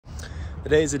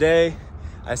Today's the day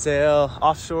I sail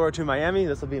offshore to Miami.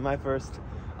 This will be my first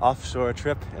offshore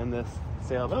trip in this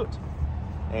sailboat.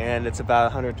 And it's about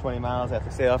 120 miles I have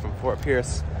to sail from Fort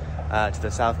Pierce to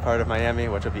the south part of Miami,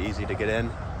 which will be easy to get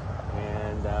in.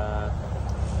 And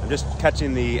I'm just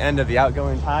catching the end of the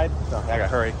outgoing tide, so I gotta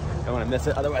hurry. Don't want to miss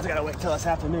it, otherwise I gotta wait till this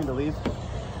afternoon to leave.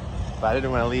 But I didn't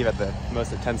want to leave at the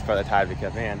most intense part of the tide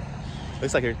because, man,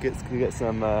 looks like it could get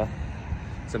some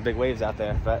big waves out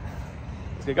there. But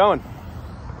let's get going.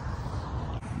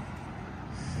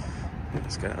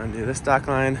 Just gotta undo this dock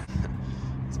line.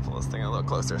 Let's pull this thing a little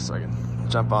closer so I can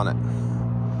jump on it.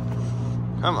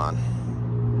 Come on.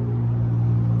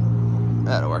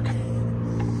 That'll work.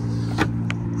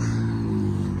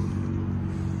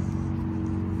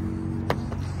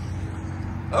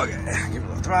 Okay, give it a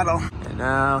little throttle. And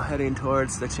now heading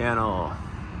towards the channel.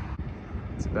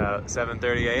 It's about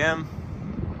 7:30 a.m.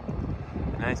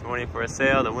 Nice morning for a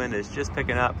sail. The wind is just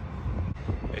picking up.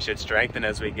 It should strengthen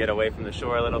as we get away from the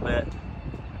shore a little bit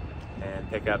and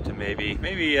pick up to maybe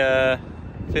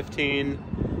 15,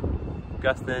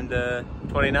 gusting to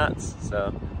 20 knots.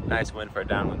 So nice wind for a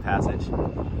downwind passage.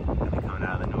 Gonna be coming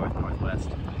out of the northwest.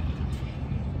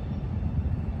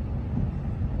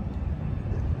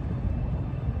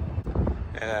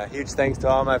 And huge thanks to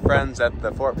all my friends at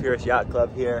the Fort Pierce Yacht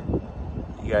Club here.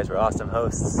 You guys were awesome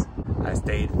hosts. I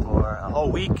stayed for a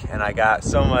whole week and I got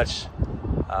so much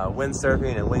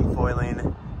windsurfing and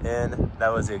wingfoiling in.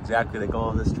 That was exactly the goal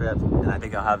of this trip, and I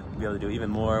think I'll be able to do even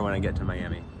more when I get to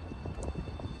Miami.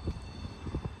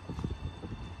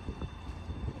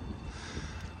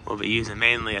 We'll be using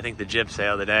mainly, I think, the jib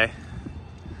sail today.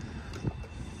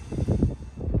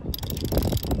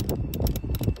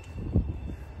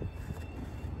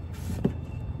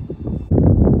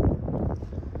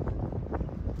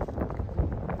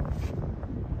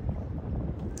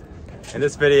 In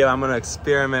this video, I'm going to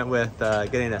experiment with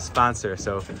getting a sponsor.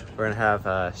 So we're going to have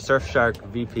Surfshark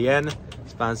VPN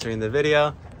sponsoring the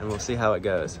video, and we'll see how it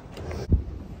goes.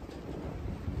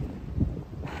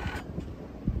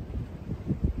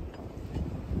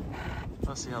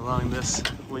 We'll see how long this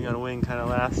wing on wing kind of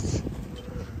lasts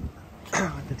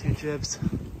with the two jibs.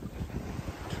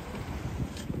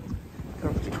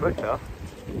 Going pretty quick though.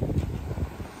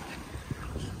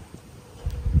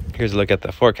 Here's a look at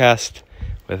the forecast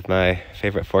with my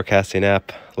favorite forecasting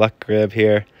app, Luck Grib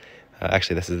here.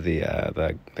 Actually, this is the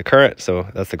current, so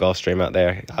that's the Gulf Stream out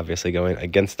there, obviously going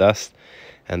against us.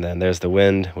 And then there's the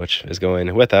wind, which is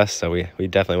going with us, so we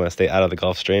definitely want to stay out of the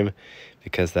Gulf Stream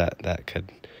because that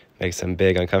could make some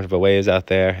big uncomfortable waves out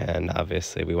there, and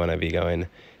obviously we want to be going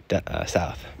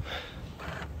south.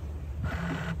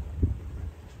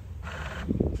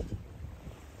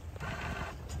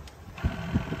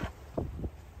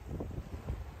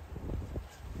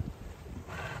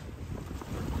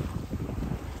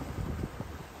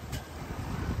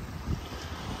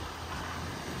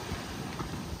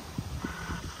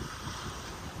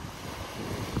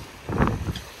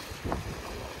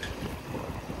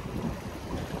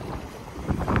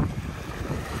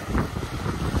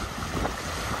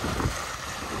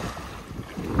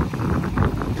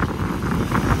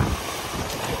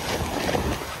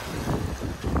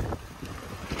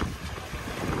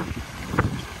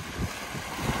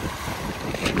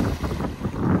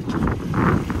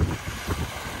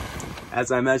 As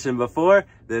I mentioned before,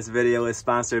 this video is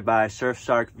sponsored by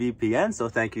Surfshark VPN, so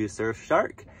thank you,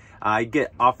 Surfshark. I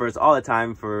get offers all the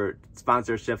time for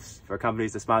sponsorships for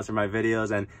companies to sponsor my videos,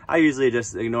 and I usually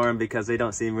just ignore them because they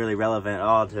don't seem really relevant at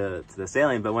all to the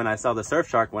sailing. But when I saw the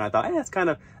Surfshark one, I thought, hey, that's kind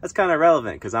of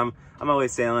relevant because I'm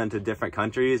always sailing to different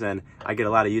countries, and I get a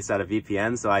lot of use out of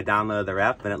VPN. So I downloaded the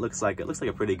app, and it looks like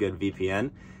a pretty good VPN.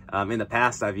 In the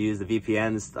past, I've used the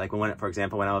VPNs, like for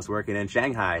example, when I was working in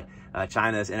Shanghai.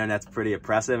 China's internet's pretty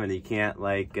oppressive, and you can't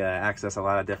access a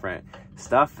lot of different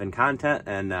stuff and content,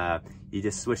 and you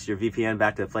just switch your VPN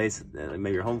back to a place,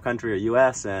 maybe your home country or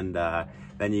US, and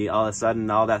then you all of a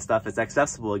sudden all that stuff is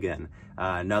accessible again.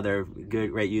 Another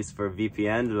great use for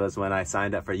VPN was when I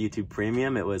signed up for YouTube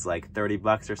Premium. It was like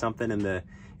 $30 or something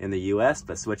in the US,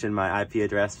 but switching my IP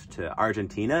address to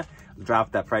Argentina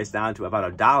dropped that price down to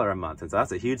about $1 a month, and so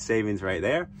that's a huge savings right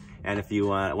there. And if you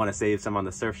want to save some on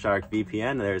the Surfshark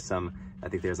VPN, I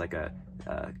think there's like a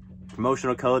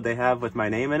promotional code they have with my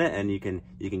name in it, and you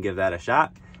can give that a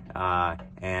shot.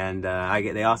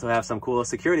 They also have some cool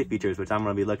security features, which I'm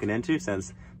going to be looking into,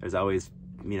 since there's always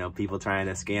people trying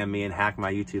to scam me and hack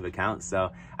my YouTube account.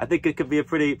 So I think it could be a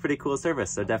pretty cool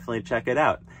service. So definitely check it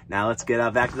out. Now let's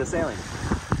get back to the sailing.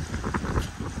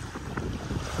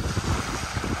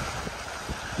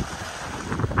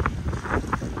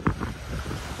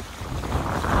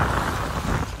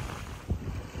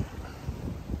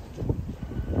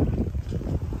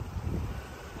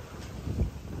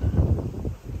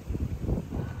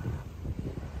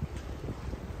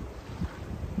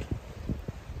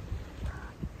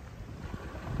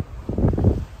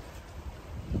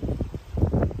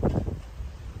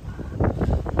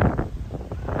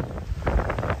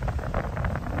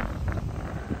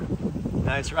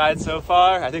 Nice ride so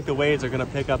far. I think the waves are gonna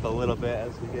pick up a little bit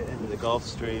as we get into the Gulf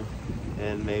Stream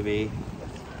and maybe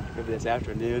this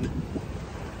afternoon.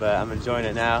 But I'm enjoying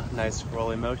it now. Nice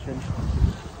rolling motion.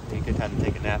 Be a good time to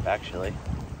take a nap actually.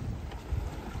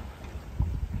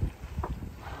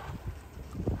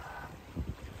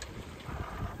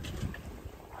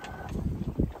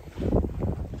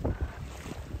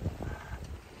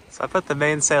 So I put the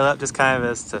mainsail up just kind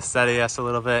of as to steady us a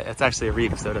little bit. It's actually a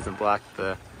reef, so it doesn't block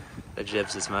the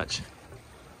jibs as much.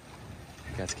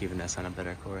 That's keeping us on a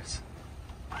better course.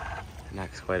 Not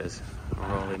quite as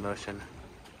rolly motion.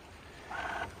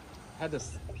 I had to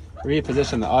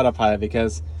reposition the autopilot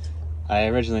because I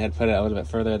originally had put it a little bit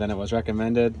further than it was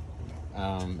recommended,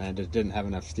 and it didn't have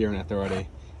enough steering authority.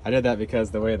 I did that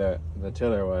because the way the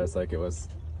tiller was, like, it was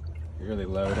really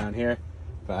low down here.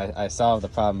 But I solved the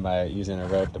problem by using a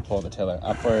rope to pull the tiller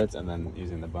upwards and then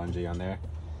using the bungee on there.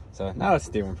 So now it's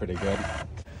steering pretty good.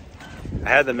 I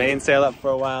had the mainsail up for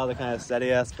a while to kind of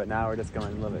steady us, but now we're just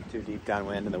going a little bit too deep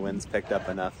downwind and the wind's picked up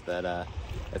enough that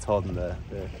it's holding the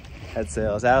head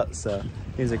sails out. So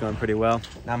these are going pretty well.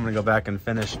 Now I'm gonna go back and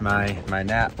finish my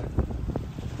nap.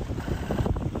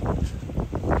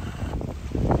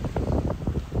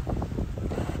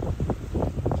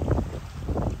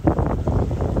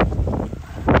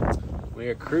 We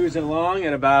are cruising along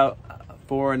at about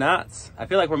 4 knots. I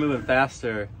feel like we're moving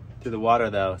faster through the water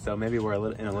though, so maybe we're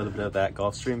in a little bit of that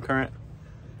Gulf Stream current.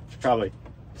 Probably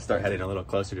start heading a little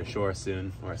closer to shore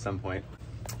soon, or at some point.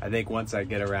 I think once I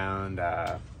get around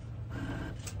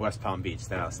West Palm Beach,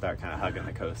 then I'll start kind of hugging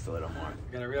the coast a little more.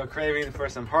 I got a real craving for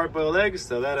some hard-boiled eggs,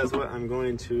 so that is what I'm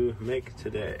going to make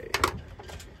today.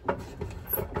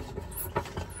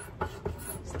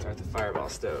 Start the fireball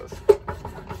stove.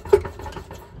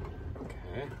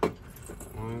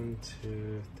 1,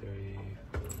 2, 3.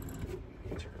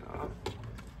 Turn it off.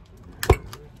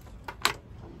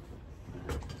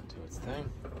 Do its thing.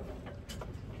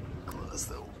 Close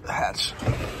the hatch.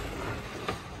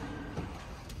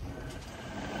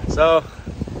 So,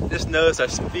 just noticed our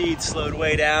speed slowed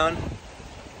way down,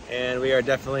 and we are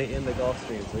definitely in the Gulf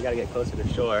Stream. So we got to get closer to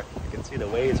shore. You can see the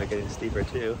waves are getting steeper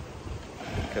too,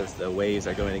 because the waves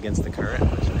are going against the current,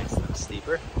 which makes them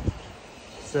steeper.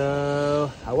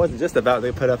 So I wasn't just about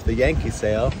to put up the Yankee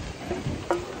sail,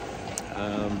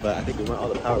 but I think we want all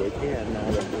the power we can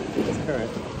now that this current.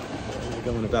 We're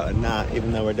going about a knot,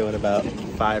 even though we're doing about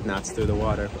 5 knots through the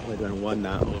water, but we're doing 1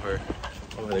 knot over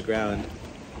the ground.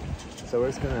 So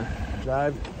we're just gonna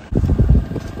drive.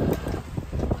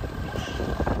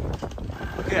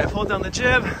 Okay, I pulled down the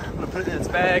jib. I'm gonna put it in its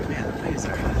bag. Man, the waves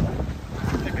are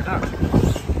picking up.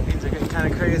 Things are getting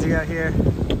kind of crazy out here.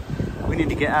 We need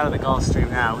to get out of the Gulf Stream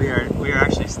now. We are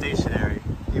actually stationary,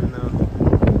 even though,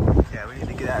 yeah, we need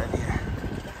to get out of here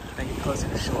and get closer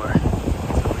to shore.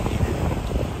 That's what we needed.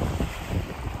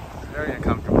 It's very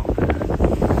uncomfortable.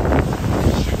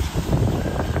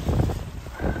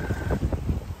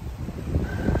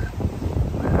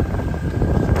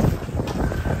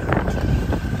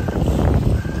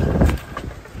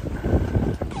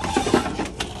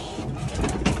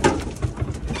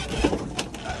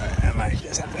 Alright, I might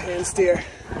just have to hand steer.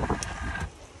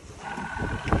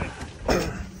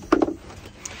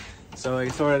 So I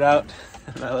sorted out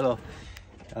my little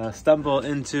stumble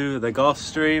into the Gulf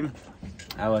Stream.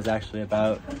 I was actually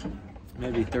about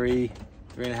maybe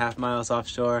 3.5 miles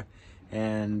offshore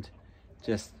and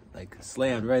just like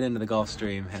slammed right into the Gulf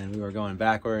Stream, and we were going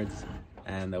backwards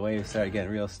and the waves started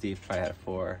getting real steep. I had a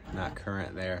 4 knot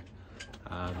current there.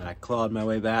 And I clawed my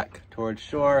way back towards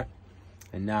shore,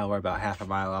 and now we're about half a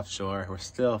mile offshore. We're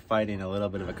still fighting a little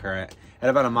bit of a current. At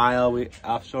about a mile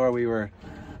offshore, we were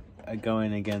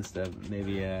going against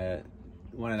maybe a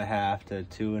 1.5 to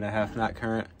 2.5 knot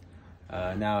current.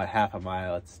 Now at half a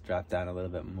mile, it's dropped down a little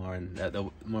bit more, and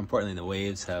more importantly, the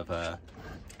waves have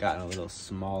gotten a little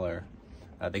smaller.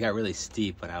 They got really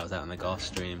steep when I was out in the Gulf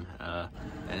Stream,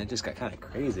 and it just got kind of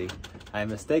crazy. I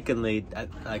mistakenly,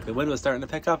 like, the wind was starting to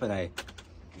pick up, and I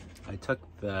took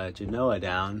the Genoa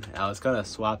down. I was gonna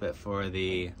swap it for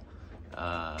the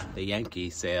Yankee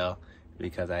sail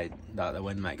because I thought the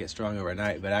wind might get strong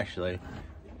overnight, but actually,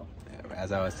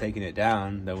 as I was taking it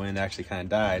down, the wind actually kind of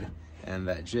died, and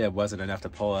that jib wasn't enough to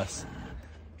pull us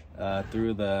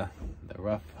through the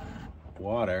rough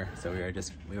water. So we were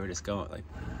just going, like,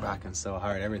 rocking so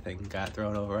hard, everything got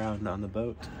thrown around on the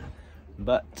boat.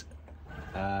 But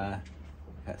I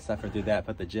suffered through that,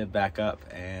 put the jib back up,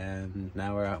 and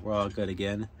now we're all good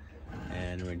again.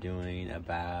 And we're doing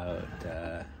about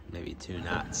maybe 2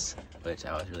 knots, which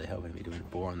I was really hoping to be doing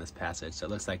 4 on this passage. So it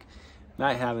looks like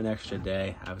might have an extra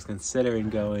day. I was considering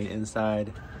going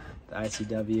inside the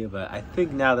ICW, but I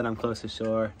think now that I'm close to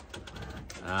shore,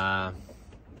 I'm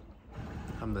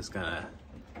just gonna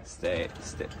stay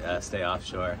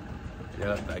offshore. You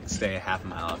know, like stay half a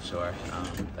mile offshore,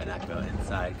 but not go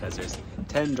inside, because there's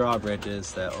 10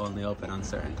 drawbridges that only open on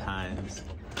certain times,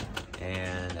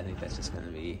 and I think that's just gonna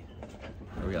be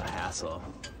a real hassle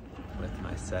with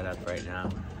my setup right now.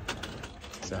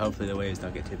 So hopefully the waves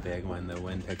don't get too big when the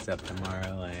wind picks up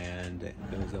tomorrow and it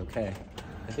goes okay.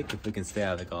 I think if we can stay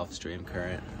out of the Gulf Stream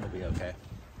current, we'll be okay.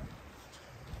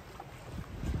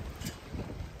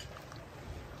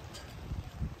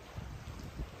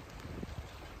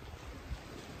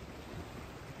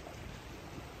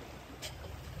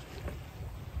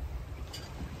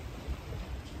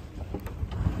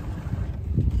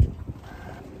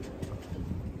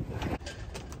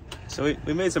 So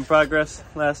we made some progress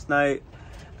last night.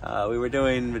 We were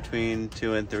doing between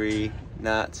 2 and 3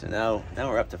 knots, and now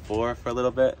we're up to 4 for a little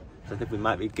bit. So I think we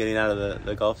might be getting out of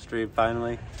the Gulf Stream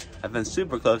finally. I've been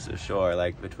super close to shore,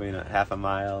 like between half a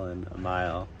mile and a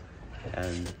mile,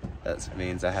 and that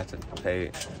means I have to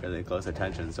pay really close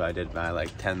attention. So I did my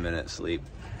like 10-minute sleep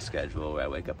schedule where I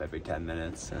wake up every 10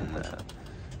 minutes and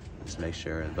just make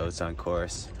sure the boat's on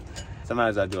course.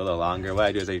 Sometimes I do a little longer. What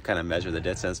I do is I kind of measure the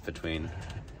distance between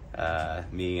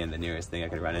me and the nearest thing I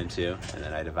could run into, and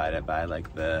then I divide it by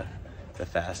like the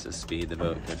fastest speed the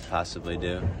boat could possibly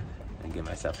do, and give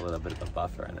myself a little bit of a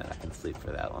buffer, and then I can sleep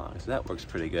for that long. So that works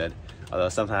pretty good. Although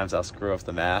sometimes I'll screw up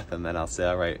the math, and then I'll say,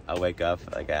 all right, I'll wake up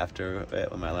like after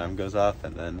it when my alarm goes off,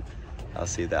 and then I'll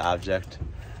see the object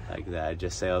like that I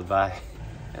just sailed by,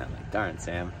 and I'm like, darn,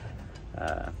 Sam.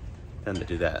 Tend to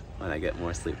do that when I get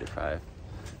more sleep deprived,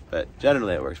 but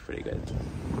generally it works pretty good.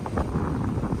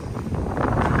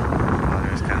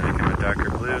 Water's kind of becoming a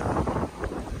darker blue.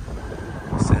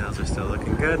 Sails are still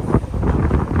looking good.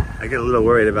 I get a little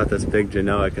worried about this big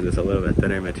Genoa because it's a little bit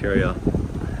thinner material,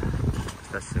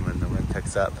 especially when the wind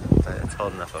picks up, but it's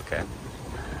holding up okay.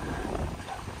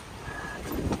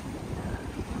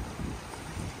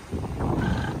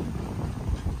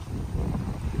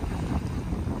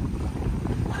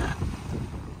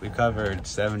 We covered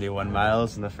 71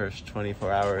 miles in the first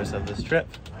 24 hours of this trip,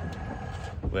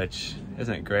 which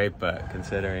isn't great, but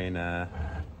considering our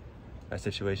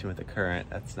situation with the current,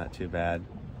 that's not too bad.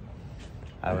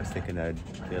 I was thinking I'd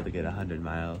be able to get 100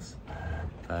 miles,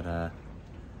 but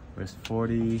there's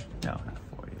 40, no, not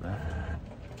 40 left.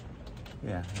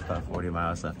 Yeah, about 40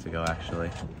 miles left to go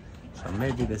actually. So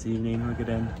maybe this evening we'll get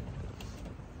in,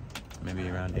 maybe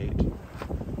around 8.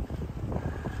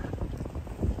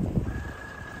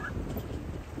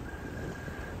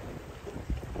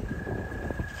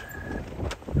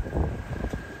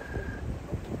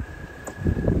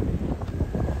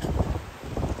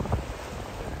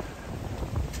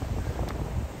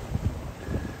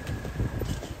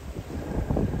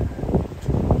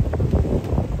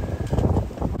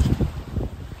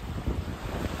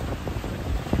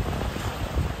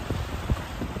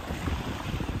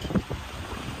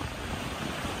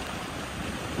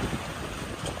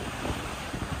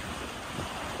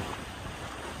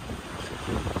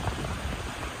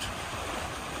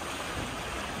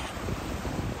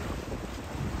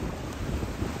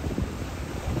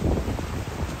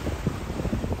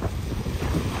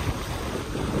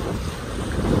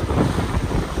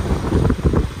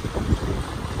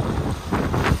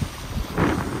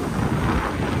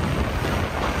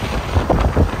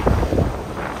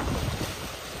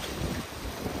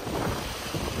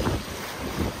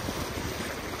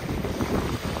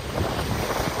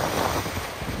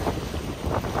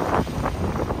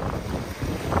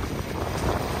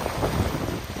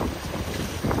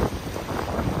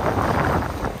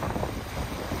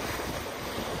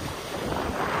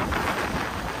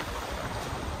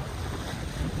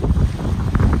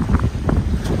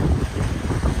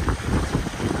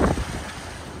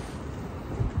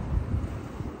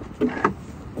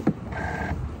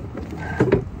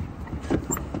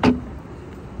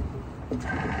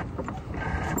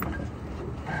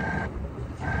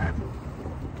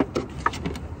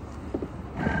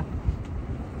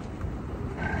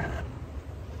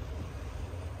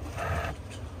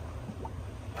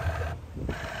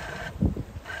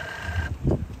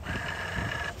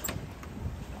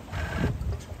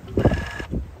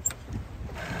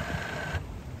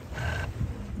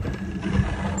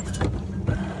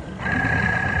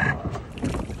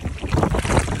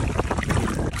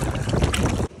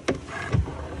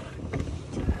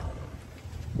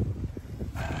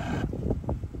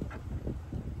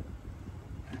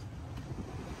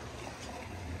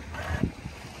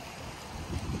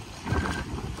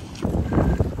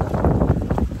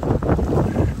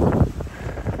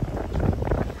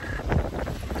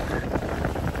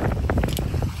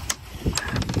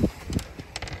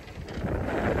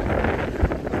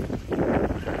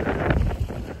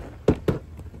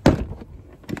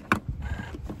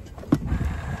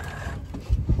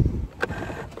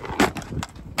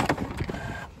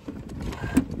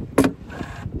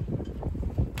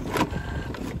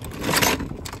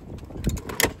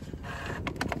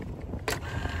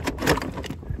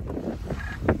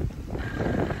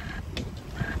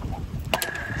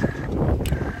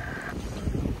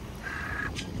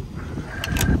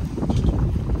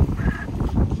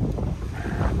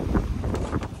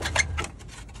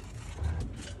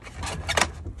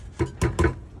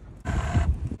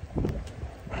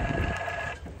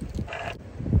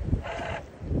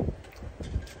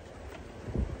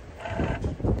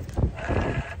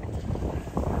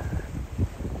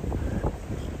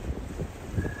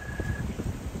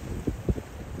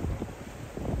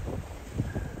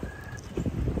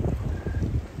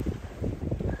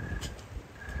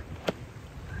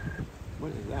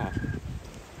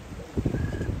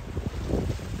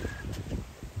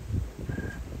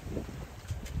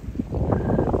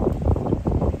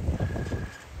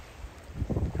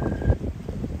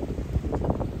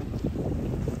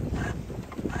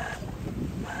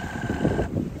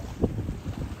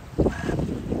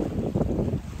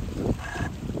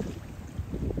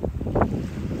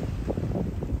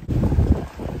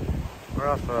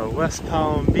 off West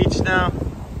Palm Beach now.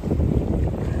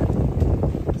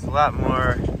 There's a lot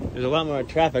more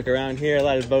traffic around here. A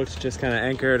lot of boats just kind of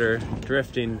anchored or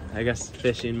drifting, I guess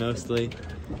fishing mostly.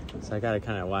 So I gotta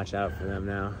kind of watch out for them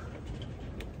now.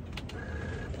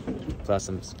 Plus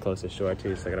I'm close to shore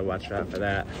too, so I gotta watch out for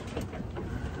that.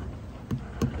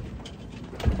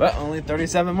 But only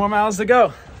 37 more miles to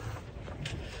go.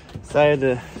 Decided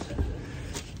to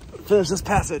finish this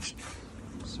passage.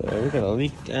 So we got a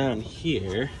leak down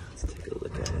here. Let's take a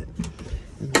look at it.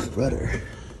 And the rudder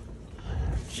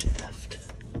shaft.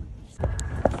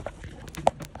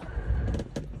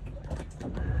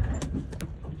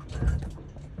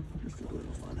 Just a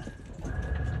little one.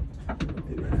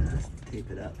 Maybe I'll just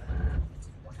tape it up.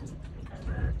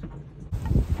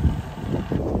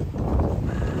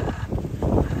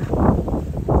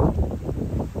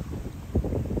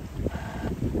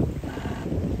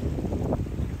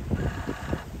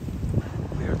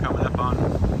 Coming up on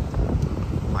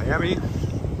Miami.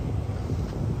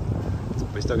 So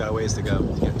we still got a ways to go.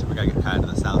 We gotta get kind of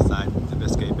to the south side, to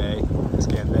Biscayne Bay,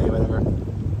 whatever.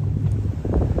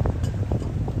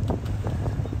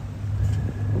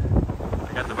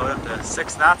 I got the boat up to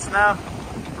 6 knots now.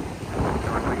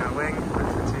 Going wing on wing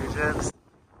with the 2 jibs.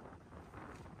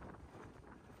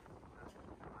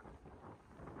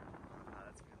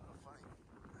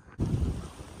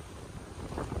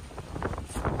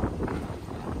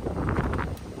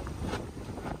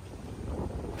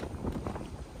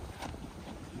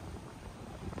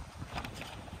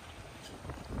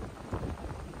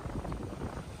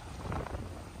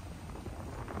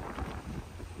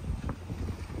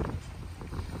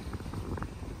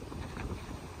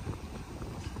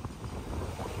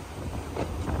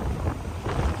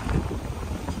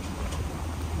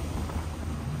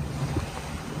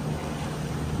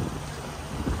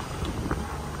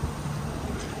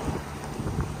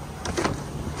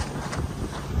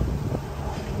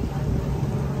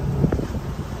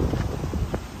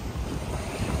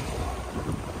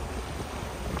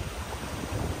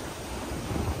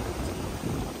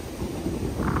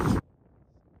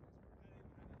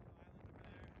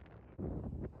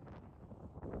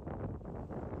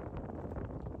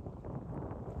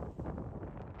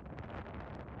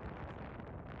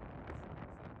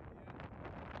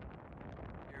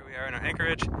 We are in our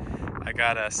anchorage. I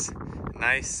got us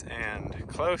nice and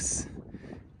close,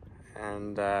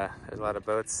 and there's a lot of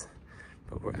boats,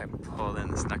 but I pulled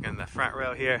in, snuck in the front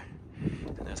rail here,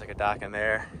 and there's like a dock in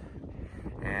there,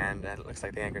 and it looks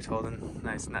like the anchor's holding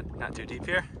nice, not too deep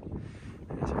here.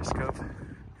 There's our scope.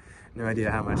 No idea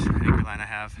how much anchor line I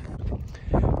have,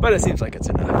 but it seems like it's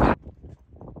enough.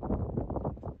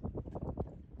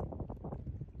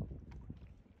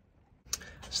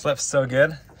 Slept so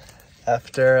good.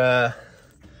 After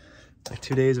like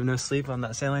 2 days of no sleep on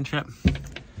that sailing trip.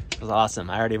 It was awesome.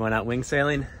 I already went out wing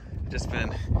sailing. Just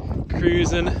been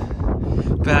cruising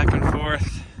back and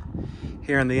forth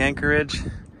here in the anchorage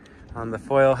on the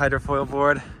hydrofoil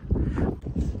board.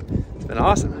 It's been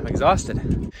awesome. I'm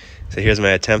exhausted. So here's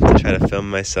my attempt to try to film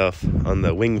myself on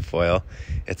the wing foil.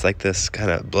 It's like this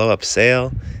kind of blow up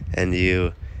sail, and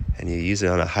you use it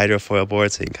on a hydrofoil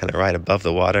board so you can kind of ride above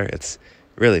the water. It's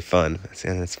really fun,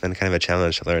 and it's been kind of a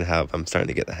challenge to learn how. I'm starting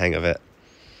to get the hang of it.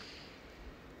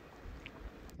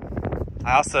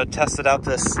 I also tested out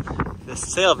this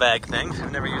sail bag thing.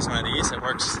 I've never used one of these. It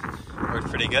worked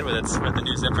pretty good with the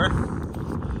new zipper.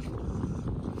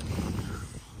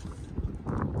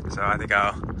 So I think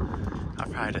I'll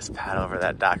probably just paddle over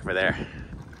that dock over there.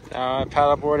 Now I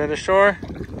paddleboard into shore.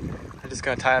 I'm just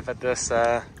gonna tie up at this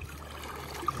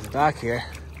dock here.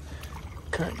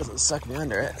 Current doesn't suck me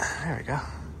under it. There we go.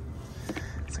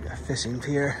 It's like a fishing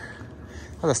pier.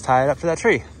 I'll just tie it up to that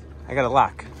tree. I got a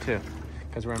lock too,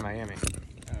 because we're in Miami.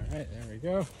 All right, there we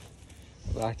go.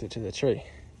 Locked it to the tree.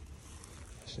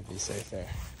 Should be safe there.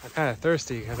 I'm kind of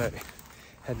thirsty because I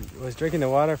was drinking the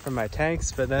water from my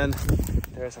tanks, but then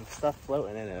there was some stuff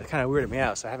floating in it. It kind of weirded me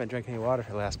out, so I haven't drank any water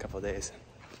for the last couple of days.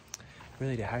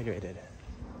 Really dehydrated.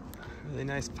 Really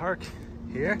nice park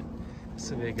here. This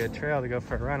would be a good trail to go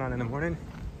for a run on in the morning.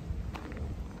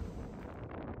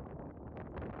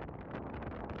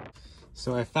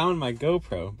 So I found my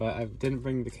GoPro, but I didn't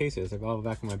bring the cases. They're all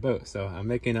back on my boat. So I'm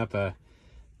making up a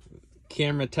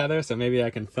camera tether so maybe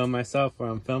I can film myself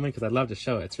while I'm filming, because I'd love to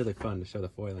show it. It's really fun to show the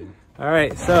foiling. All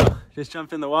right, so just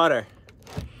jumped in the water.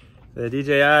 The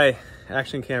DJI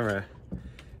action camera,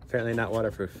 apparently not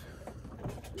waterproof.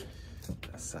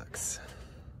 That sucks.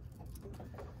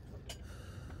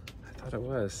 I thought it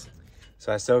was.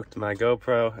 So I soaked my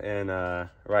GoPro in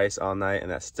rice all night,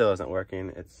 and that still isn't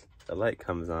working. The light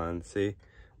comes on, see,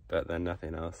 but then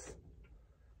nothing else.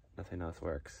 nothing else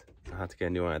works. I'll have to get a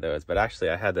new one of those. But actually,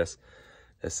 I had this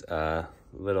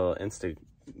little Insta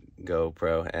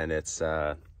GoPro, and it's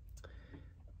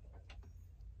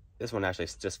this one actually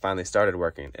just finally started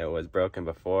working. It was broken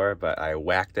before, but I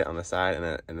whacked it on the side, and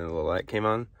then the little light came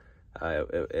on.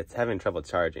 It's having trouble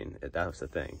charging. That was the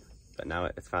thing, but now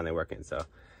it's finally working. So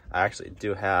I actually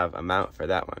do have a mount for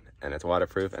that one, and it's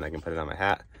waterproof, and I can put it on my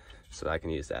hat, so I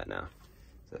can use that now.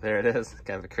 So there it is,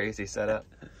 kind of a crazy setup.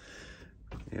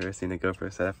 You ever seen a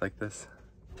GoPro setup like this?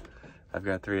 I've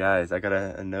got 3 eyes. I got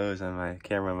a nose on my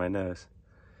camera on my nose.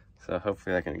 So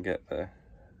hopefully I can get a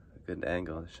good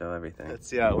angle to show everything. Let's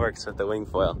see how it works with the wing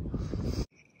foil.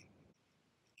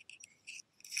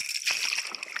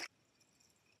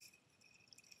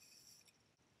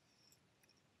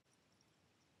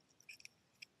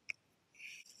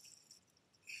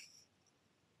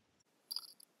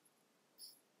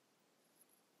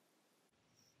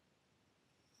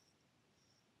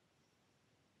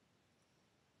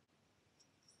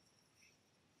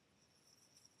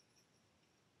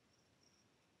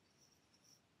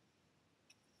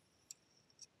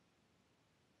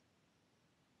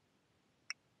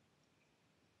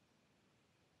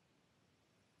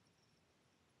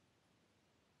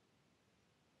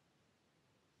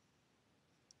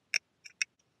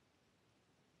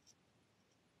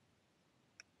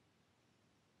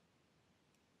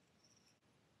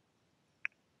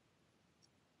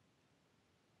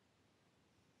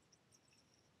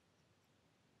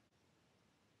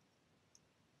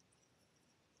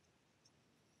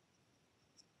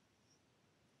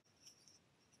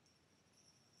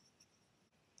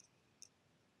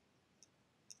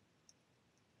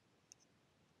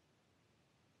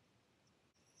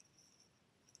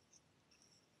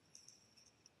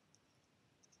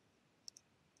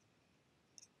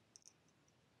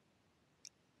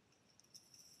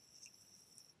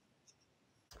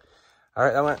 All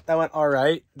right, that went all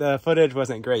right. The footage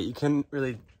wasn't great. You couldn't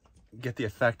really get the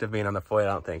effect of being on the foil,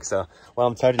 I don't think. So while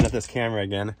I'm charging up this camera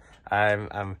again,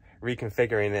 I'm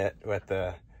reconfiguring it with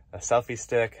a selfie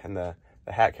stick, and the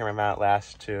hat camera mount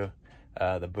lashed to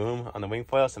the boom on the wing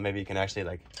foil. So maybe you can actually,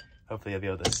 like, hopefully you'll be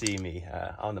able to see me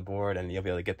on the board, and you'll be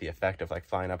able to get the effect of like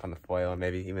flying up on the foil, and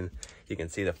maybe even you can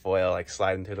see the foil like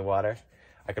sliding through the water.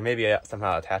 I can maybe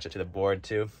somehow attach it to the board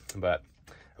too, but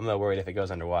I'm a little worried if it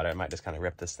goes underwater, it might just kind of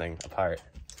rip this thing apart.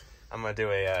 I'm gonna do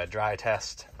a dry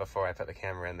test before I put the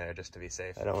camera in there, just to be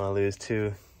safe. I don't want to lose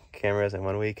 2 cameras in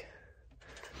 1 week.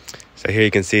 So here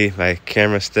you can see my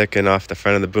camera sticking off the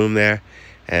front of the boom there,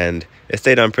 and it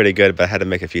stayed on pretty good, but I had to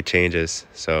make a few changes,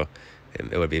 so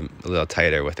it would be a little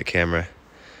tighter with the camera.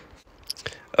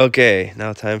 Okay,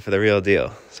 now time for the real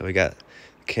deal. So we got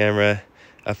the camera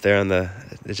up there on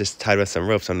it's just tied with some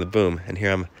ropes on the boom, and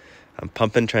here I'm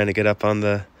pumping, trying to get up on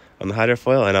the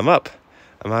hydrofoil, and I'm up.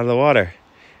 I'm out of the water.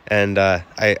 And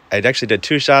I actually did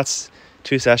 2 shots,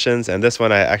 2 sessions, and this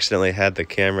one I accidentally had the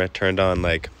camera turned on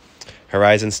like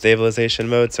horizon stabilization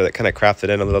mode, so it kind of cropped it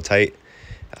in a little tight.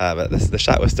 But the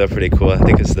shot was still pretty cool. I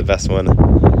think it's the best one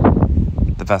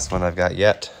I've got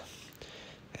yet.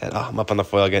 And I'm up on the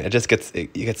foil again.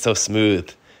 You get so smooth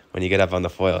when you get up on the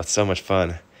foil. It's so much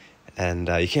fun, and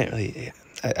you can't really.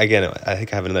 Again, I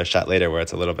think I have another shot later where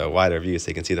it's a little bit wider view, so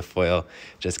you can see the foil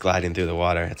just gliding through the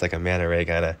water. It's like a manta ray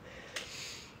kind of.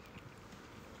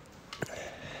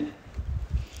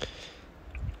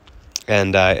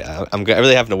 And I'm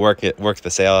really having to work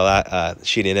the sail a lot,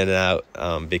 sheeting in and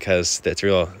out, because it's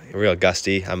real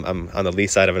gusty. I'm on the lee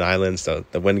side of an island, so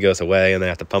the wind goes away, and then I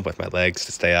have to pump with my legs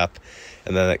to stay up,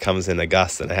 and then it comes in a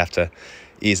gust, and I have to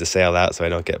ease the sail out so I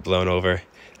don't get blown over.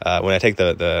 When I take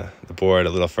the board a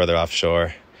little further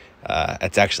offshore,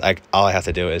 it's actually all I have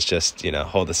to do is just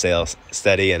hold the sail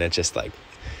steady, and it just like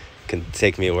can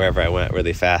take me wherever I went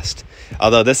really fast.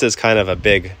 Although this is kind of a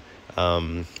big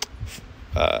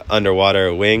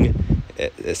underwater wing,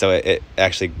 so it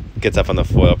actually gets up on the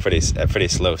foil at pretty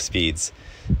slow speeds.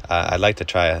 I'd like to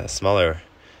try a smaller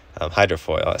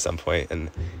hydrofoil at some point, and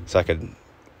so I could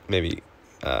maybe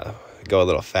go a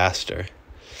little faster.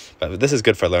 But this is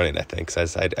good for learning, I think,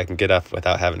 because I can get up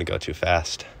without having to go too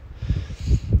fast.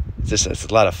 It's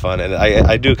a lot of fun, and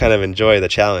I do kind of enjoy the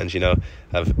challenge,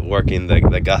 of working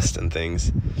the gust and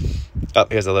things. Oh,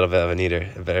 here's a little bit of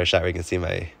a better shot where you can see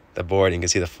the board, and you can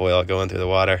see the foil going through the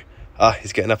water. Oh,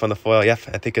 he's getting up on the foil. Yep,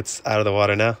 I think it's out of the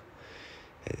water now.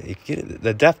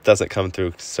 The depth doesn't come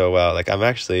through so well. Like, I'm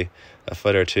actually a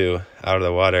foot or 2 out of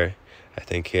the water, I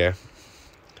think, here.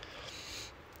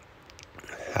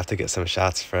 I have to get some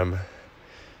shots from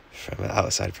an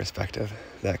outside perspective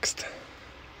next.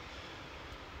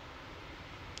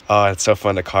 Oh, it's so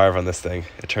fun to carve on this thing.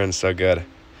 It turns so good.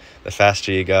 the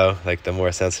faster you go, like the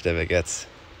more sensitive it gets.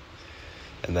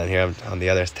 And then here I'm on the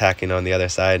other, tacking on the other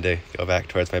side to go back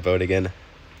towards my boat again.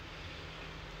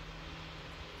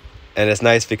 And it's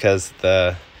nice because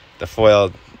the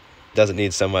foil doesn't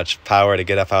need so much power to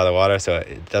get up out of the water, so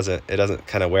it doesn't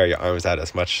kind of wear your arms out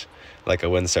as much like a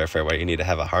windsurfer where you need to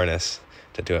have a harness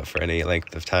to do it for any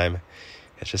length of time.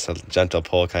 It's just a gentle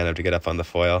pull kind of to get up on the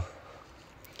foil.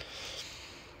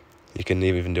 You can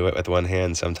even do it with one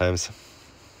hand sometimes.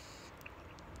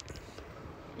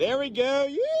 There we go.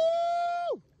 Yoo!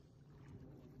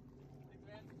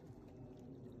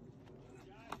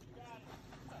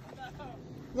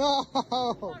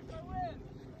 No!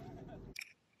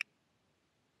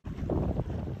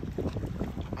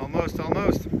 Almost.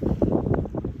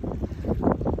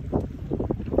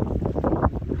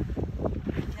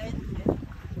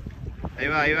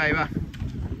 Ahí va.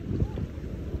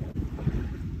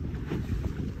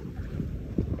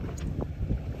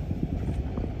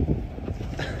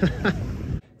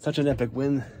 Such an epic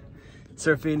wind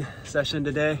surfing session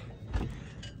today.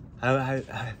 I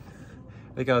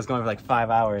think I was going for like 5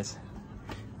 hours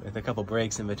with a couple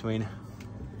breaks in between.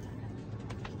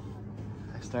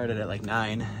 I started at like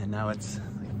 9 and now it's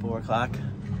like 4 o'clock.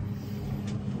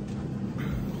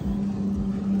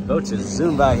 Boats just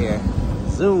zoom by here.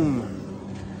 Zoom.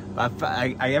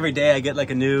 Every day I get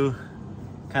like a new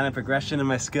kind of progression in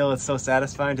my skill. It's so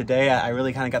satisfying. Today I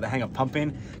really kind of got the hang of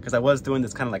pumping, because I was doing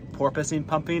this kind of like porpoising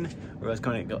pumping where I was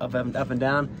going to go up and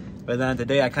down, but then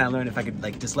today I kind of learned if I could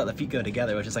like just let the feet go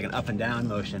together, which is like an up and down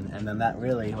motion, and then that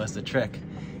really was the trick.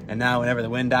 And now whenever the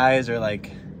wind dies or like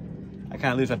I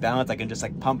kind of lose my balance, I can just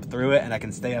like pump through it and I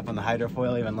can stay up on the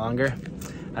hydrofoil even longer.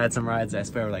 I had some rides that I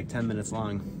swear were like 10 minutes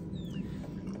long.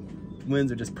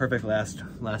 Winds are just perfect last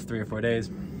 3 or 4 days.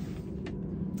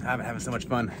 I'm having so much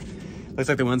fun. Looks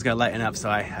like the wind's gonna lighten up, so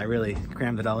I really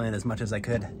crammed it all in as much as I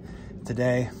could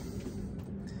today.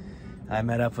 I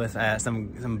met up with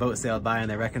some boat sailed by and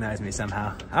they recognized me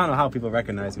somehow. I don't know how people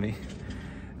recognize me.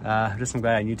 Just some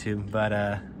guy on YouTube, but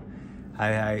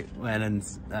I went and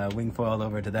wingfoiled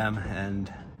over to them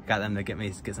and got them to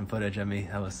get some footage of me.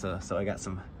 That was so I got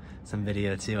some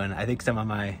video too, and I think some of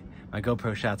my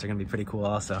GoPro shots are gonna be pretty cool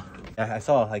also. I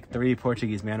saw like 3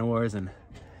 Portuguese man-o-wars, and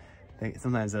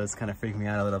sometimes those kind of freak me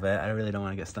out a little bit. I really don't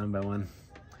want to get stung by one.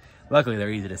 Luckily,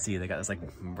 they're easy to see. They got this like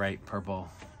bright purple,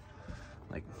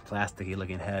 like plasticky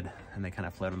looking head, and they kind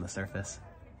of float on the surface.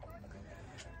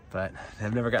 But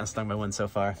I've never gotten stung by one so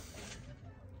far.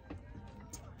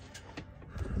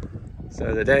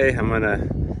 So today I'm gonna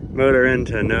motor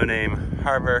into No Name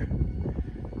Harbor,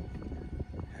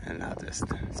 and I'll just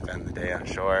spend the day on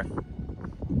shore.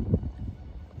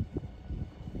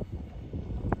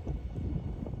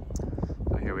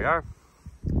 Here we are.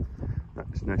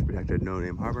 It's nice protected No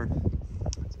Name Harbor.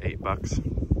 It's $8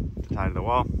 to tie to the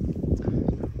wall,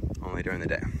 only during the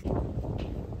day.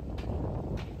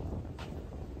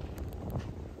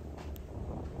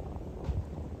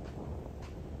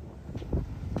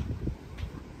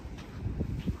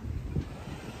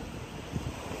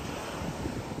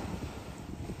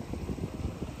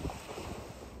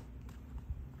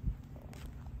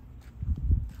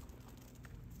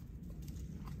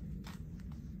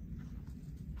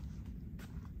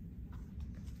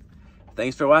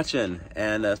 Thanks for watching,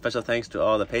 and special thanks to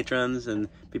all the patrons and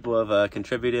people who have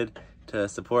contributed to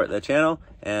support the channel,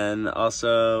 and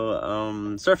also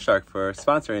Surfshark for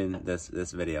sponsoring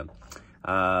this video.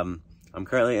 I'm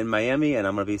currently in Miami, and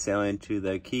I'm going to be sailing to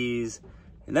the Keys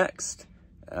next.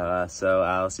 So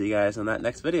I'll see you guys on that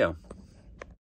next video.